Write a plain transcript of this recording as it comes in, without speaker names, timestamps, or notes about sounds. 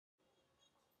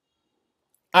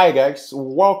Hi guys,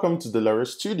 welcome to the Lera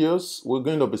Studios. We're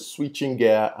going to be switching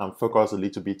gear and focus a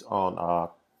little bit on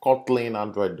Kotlin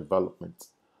Android development.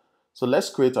 So let's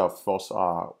create our first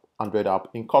Android app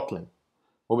in Kotlin.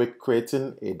 We'll be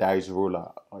creating a dice roller,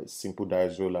 a simple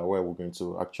dice roller where we're going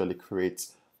to actually create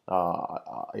a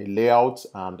layout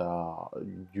and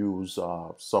use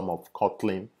some of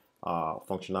Kotlin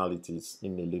functionalities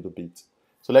in a little bit.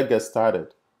 So let's get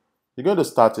started. You're going to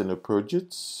start in a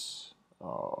project.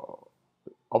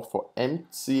 Opt for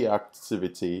empty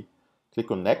activity,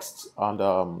 click on next,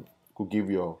 and could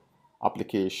give your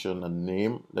application a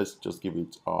name. Let's just give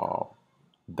it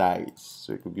dice.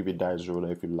 So you could give it dice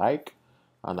roller if you like,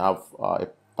 and have a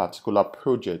particular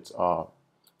project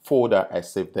folder I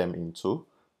save them into.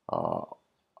 Uh,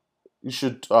 you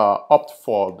should opt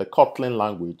for the Kotlin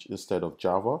language instead of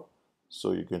Java.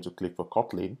 So you're going to click for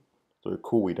Kotlin. So you're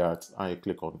cool with that, and you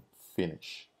click on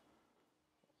finish.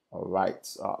 All right.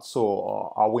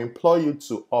 I will implore you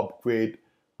to upgrade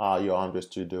your Android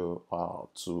Studio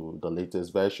to the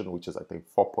latest version, which is I think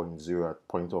 4.0 at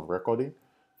point of recording.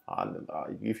 And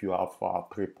if you have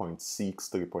 3.6,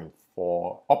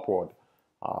 3.4 upward,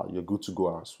 you're good to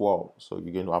go as well. So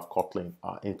you're going to have Kotlin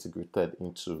integrated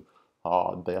into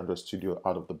the Android Studio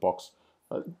out of the box.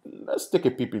 Let's take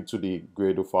a peep into the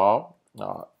Gradle file.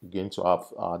 You're going to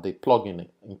have the plugin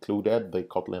included, the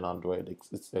Kotlin Android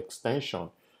extension,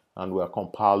 and we are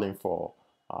compiling for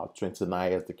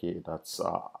 29 SDK. That's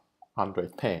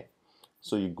Android 10.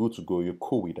 So you're good to go. You're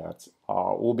cool with that.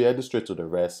 We'll be heading straight to the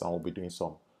rest, and we'll be doing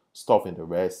some stuff in the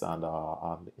rest and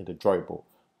in the drawable.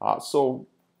 So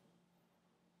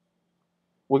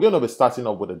we're going to be starting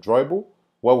off with a drawable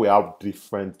where we have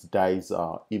different dice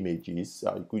images.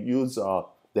 You could use the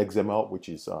XML, which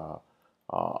is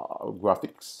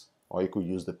graphics, or you could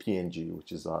use the PNG,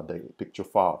 which is the picture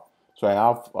file. So I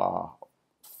have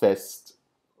first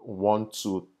 1,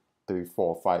 2, 3,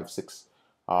 4, 5, 6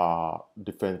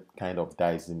 different kind of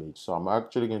dice image. So I'm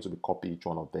actually going to be copy each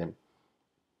one of them,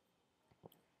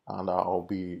 and I'll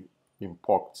be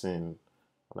importing.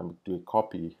 Let me do a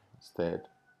copy instead.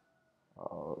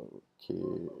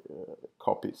 Okay,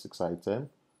 copy 6 item.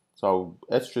 So I'll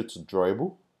head straight to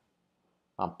drawable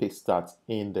and paste that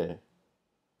in there.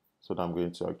 So that I'm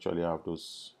going to actually have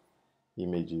those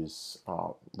images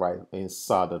right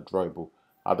inside the drawable.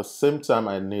 At the same time,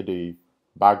 I need a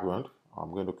background.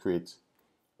 I'm going to create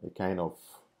a kind of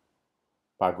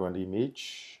background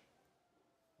image.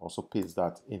 Also paste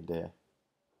that in there.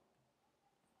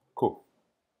 Cool.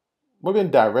 Moving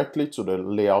directly to the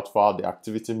layout file, the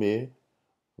activity main,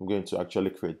 I'm going to actually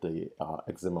create the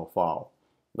XML file.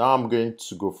 Now I'm going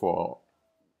to go for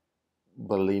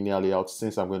the linear layout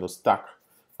since I'm going to stack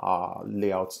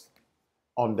layouts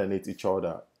underneath each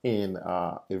other in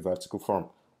a vertical form.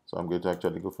 So I'm going to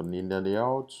actually go for linear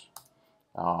layout.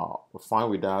 We're fine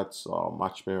with that.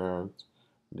 Match parent.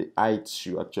 The height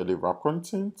should actually wrap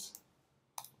content.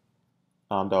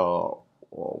 And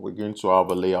we're going to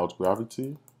have a layout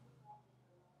gravity.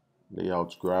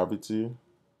 Layout gravity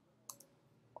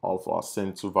of our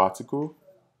send to vertical.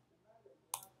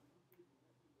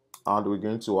 And we're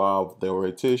going to have the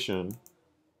rotation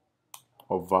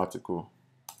of vertical.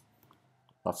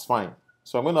 That's fine.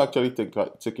 So I'm going to actually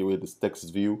take away this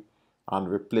text view and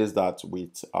replace that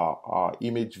with our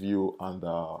image view and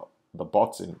the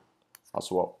button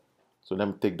as well. So let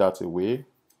me take that away.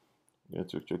 I'm going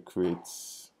to create,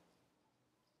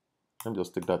 let me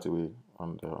just take that away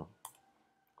and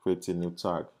create a new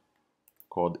tag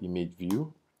called image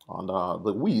view. And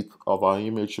the width of our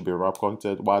image should be wrap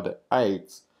content, while the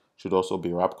height should also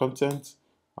be wrap content.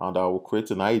 And I will create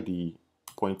an ID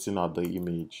pointing at the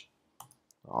image.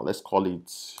 Let's call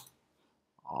it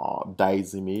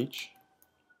dice image,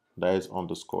 dice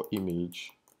underscore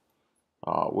image.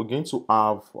 We're going to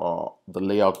have the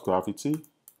layout gravity,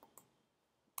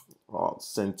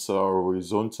 center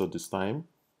horizontal this time.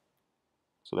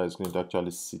 So that's going to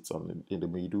actually sit in the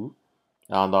middle.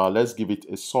 And let's give it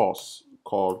a source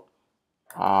called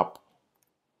app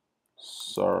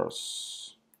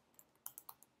source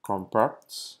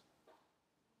compact.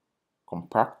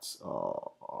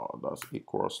 That's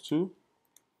equals to.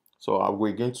 So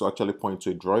we're going to actually point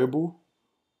to a drawable.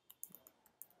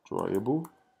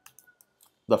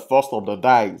 The first of the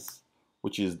dice,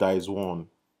 which is dice 1.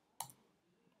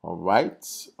 All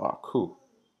right, cool.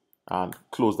 And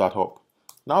close that up.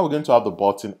 Now we're going to have the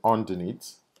button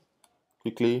underneath.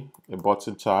 Quickly, a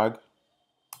button tag.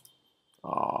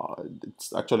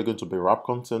 It's actually going to be wrap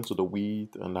content to the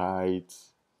width and height.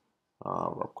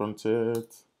 Wrap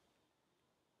content.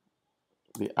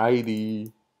 The ID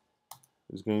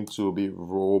is going to be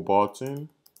row button.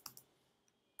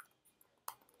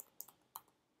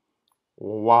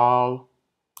 while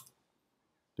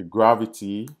the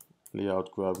gravity,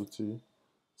 layout gravity,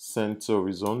 center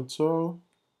horizontal,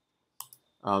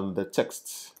 and the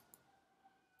text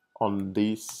on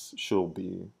this should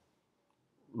be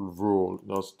row,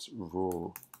 just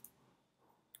row.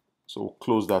 So we'll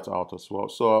close that out as well.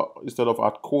 So instead of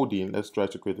add coding, let's try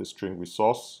to create a string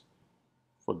resource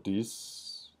for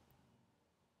this.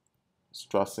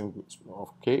 Stressing.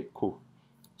 Okay, cool.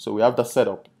 So we have that set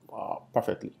up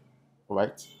perfectly. All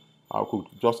right. I could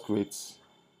just create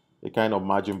a kind of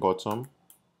margin bottom.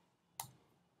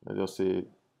 Let's just say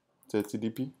 30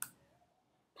 dp,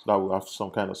 so that we'll have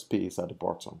some kind of space at the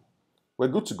bottom. We're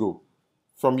good to go.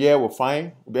 From here, we're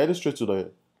fine. We'll be heading straight to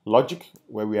the logic,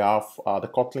 where we have the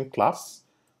Kotlin class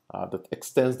that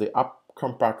extends the app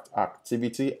compact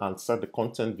activity and set the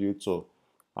content view to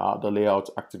the layout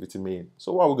activity main.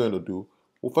 So what we're going to do,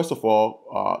 well, first of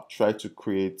all, try to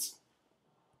create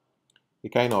a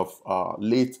kind of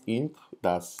late int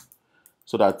that's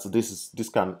so that this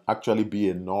can actually be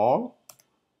a null.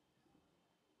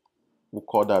 We'll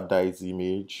call that dice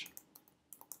image,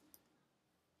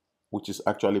 which is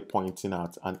actually pointing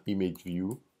at an image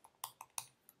view.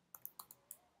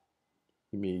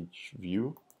 Image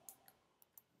view.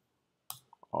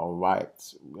 All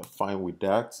right, we're fine with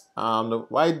that. And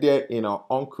right there in our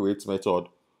onCreate method,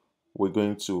 we're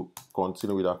going to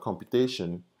continue with our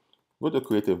computation. We're going to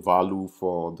create a value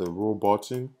for the row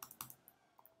button,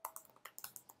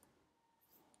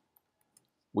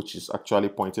 which is actually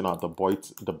pointing at the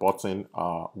button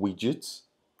widget.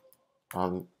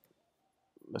 And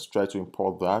let's try to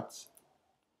import that.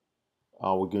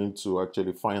 We're going to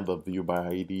actually find the view by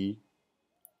ID,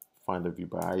 find the view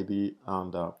by ID,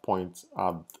 and point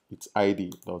at its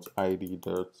id.id.row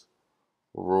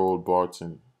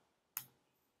button.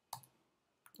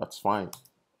 That's fine.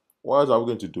 What else are we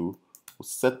going to do? We'll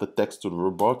set the text to the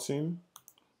row button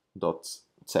dot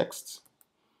text.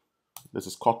 This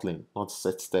is Kotlin, not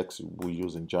set text we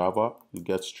use in Java. You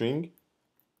get string,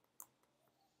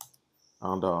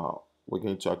 and we're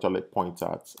going to actually point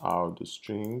at the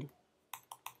string.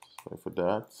 Sorry for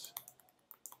that.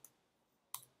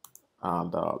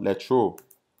 And let row.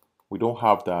 We don't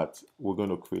have that. We're going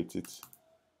to create it.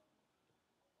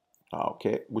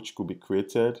 Okay, which could be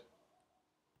created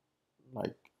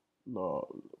like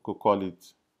could call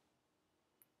it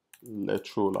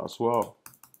let row as well.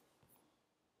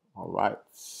 All right.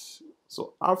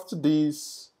 So after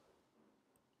this,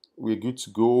 we're good to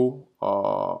go.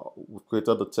 We've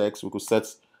created the text. We could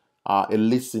set a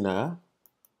listener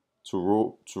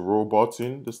to row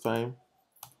button this time.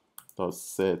 Let's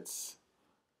set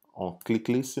on click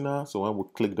listener. So when we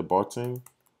click the button,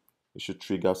 it should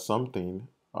trigger something,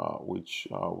 which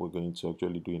we're going to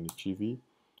actually do in the GV.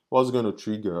 What's going to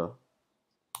trigger?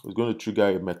 It's going to trigger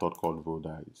a method called row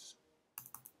dice.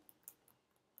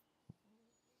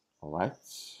 All right.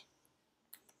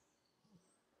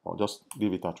 Or just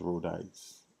leave it at row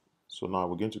dice. So now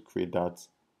we're going to create that.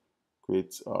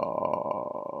 It's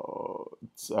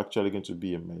actually going to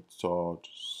be a method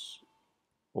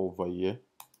over here.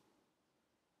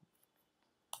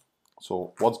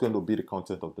 So what's going to be the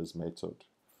content of this method?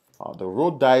 The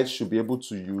row dice should be able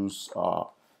to use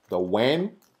the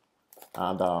when,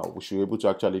 and we should be able to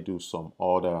actually do some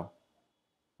other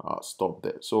stuff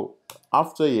there. So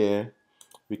after here,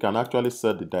 we can actually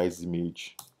set the dice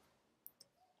image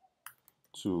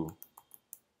to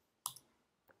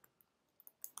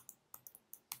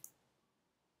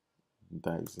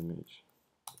dice image.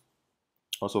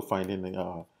 Also finding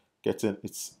getting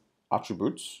its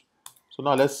attributes. So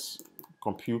now let's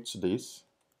compute this.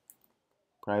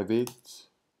 Private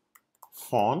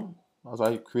fun, as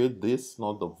I create this,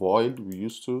 not the void we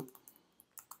used to.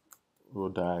 Row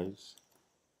dice.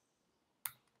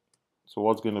 So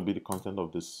what's going to be the content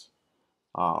of this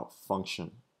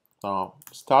function? Now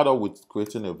start out with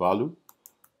creating a value.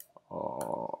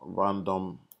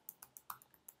 Random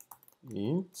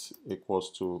int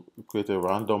equals to create a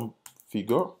random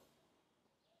figure.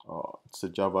 It's a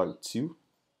Java 2.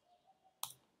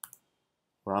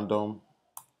 Random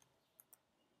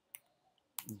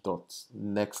dot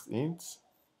next int,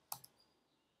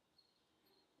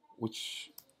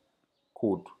 which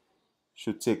code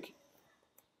should take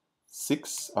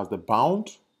 6 as the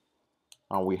bound,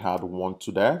 and we add 1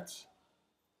 to that.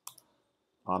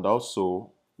 And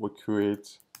also we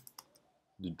create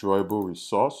the drawable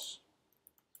resource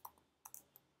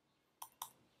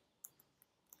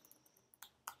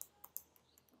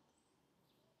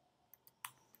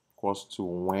equals to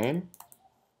when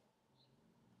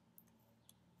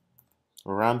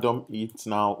random int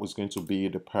now is going to be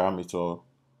the parameter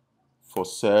for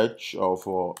search or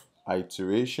for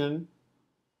iteration.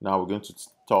 Now we're going to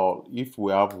tell if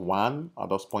we have 1 at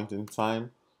this point in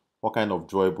time, what kind of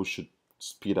drawable should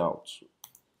spit out.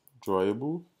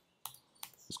 Drawable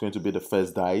is going to be the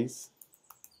first dice.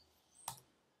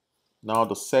 Now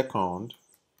the second,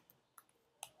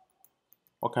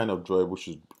 what kind of drawable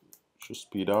should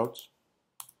spit out.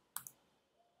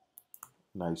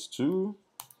 Nice 2.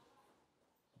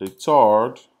 The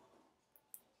third,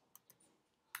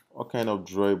 what kind of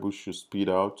drawable should spit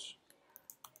out.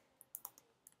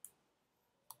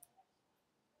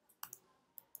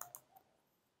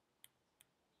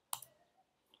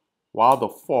 While the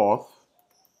fourth,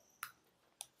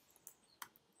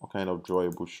 what kind of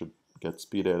drawable should get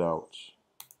spitted out.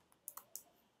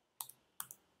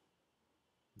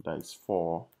 That is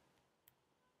 4.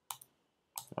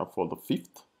 Now for the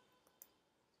fifth,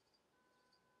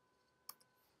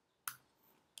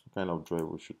 what kind of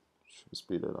drawable should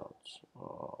spit it out.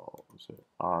 Say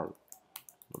R,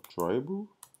 the drawable.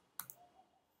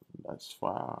 That's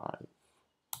 5.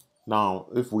 Now,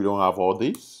 if we don't have all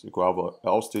this, you could have a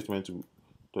else statement to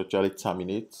actually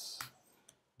terminate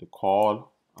the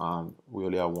call, and we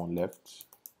only have one left,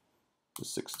 the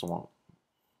sixth one.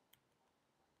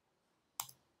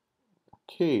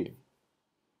 Okay,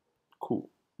 cool.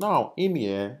 Now, in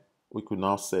here, we could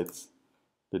now set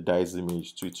the dice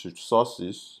image to its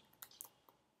resources.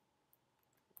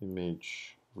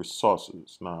 Image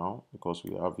resources now, because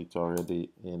we have it already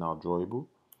in our drawable.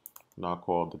 Now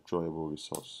call the drawable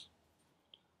resource.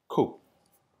 Cool.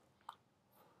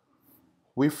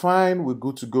 We find we're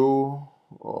good to go.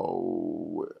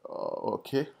 Oh,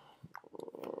 okay.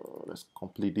 Let's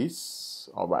complete this.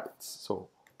 All right. So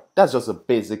that's just a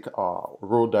basic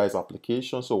roll dice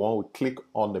application. So when we click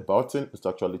on the button, it's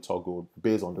actually toggled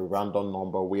based on the random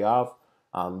number we have,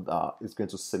 and it's going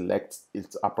to select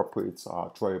its appropriate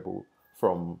drawable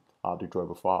from the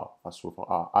drawable file as we've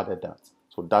added that.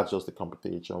 So that's just the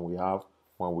computation we have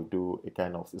when we do a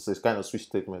kind of, it's a kind of switch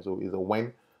statement. So it's a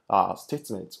when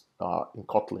statement in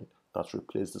Kotlin that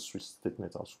replaces the switch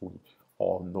statement, as we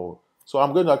all know. So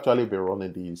I'm going to actually be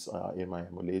running these in my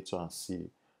emulator and see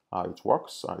how it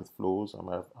works and it flows.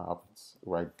 I have it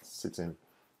right sitting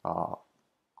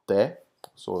there.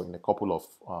 So in a couple of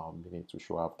minutes, we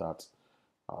should have that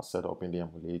set up in the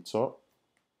emulator.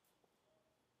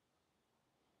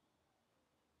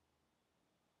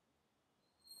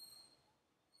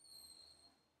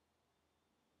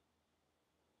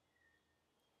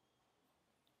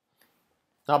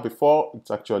 Now, before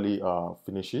it actually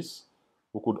finishes,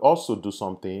 we could also do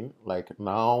something like,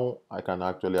 now I can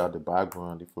actually add the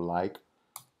background if you like.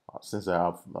 Since I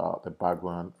have the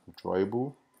background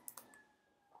drawable,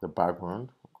 the background,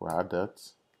 we add that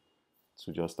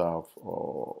to just have,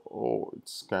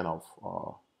 it's kind of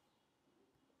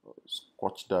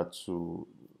squash that to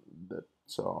the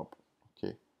top.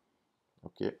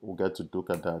 Okay, we'll get to look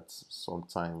at that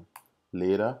sometime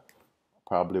later.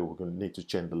 Probably we're going to need to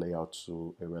change the layout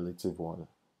to a relative one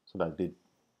so that the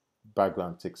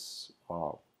background takes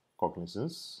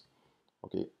cognizance.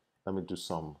 Okay, let me do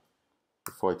some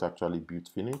before it actually build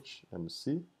finish. Let me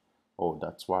see. Oh,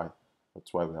 that's why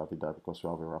we have it there, because we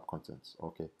have a wrap content.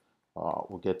 Okay,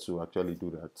 we'll get to actually do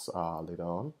that later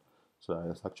on. So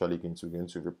that's actually going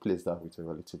to replace that with a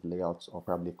relative layout, or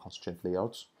probably a constraint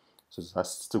layout. So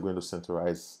that's still going to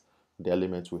centralize the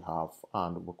elements we have,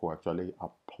 and we could actually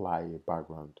apply a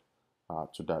background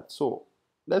to that. So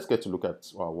let's get to look at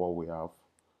what we have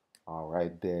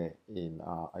right there in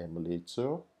our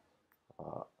emulator.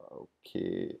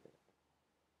 Okay.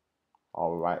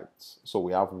 All right. So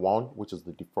we have 1, which is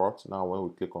the default. Now, when we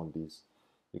click on this,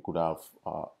 you could have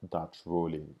that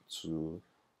rolling to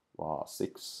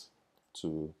 6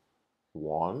 to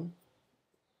 1,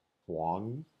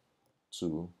 1,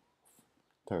 2,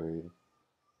 3,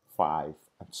 5,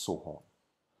 and so on.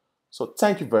 So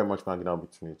thank you very much for hanging out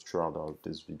with me throughout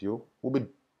this video. We'll be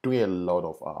doing a lot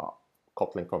of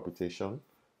Kotlin computation.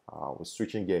 We're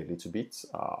switching gear a little bit.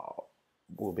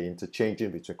 We'll be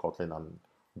interchanging between Kotlin and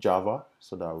Java,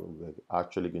 so that we're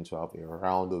actually going to have a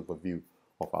round overview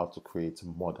of how to create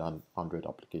more than 100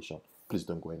 applications. Please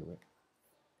don't go anywhere.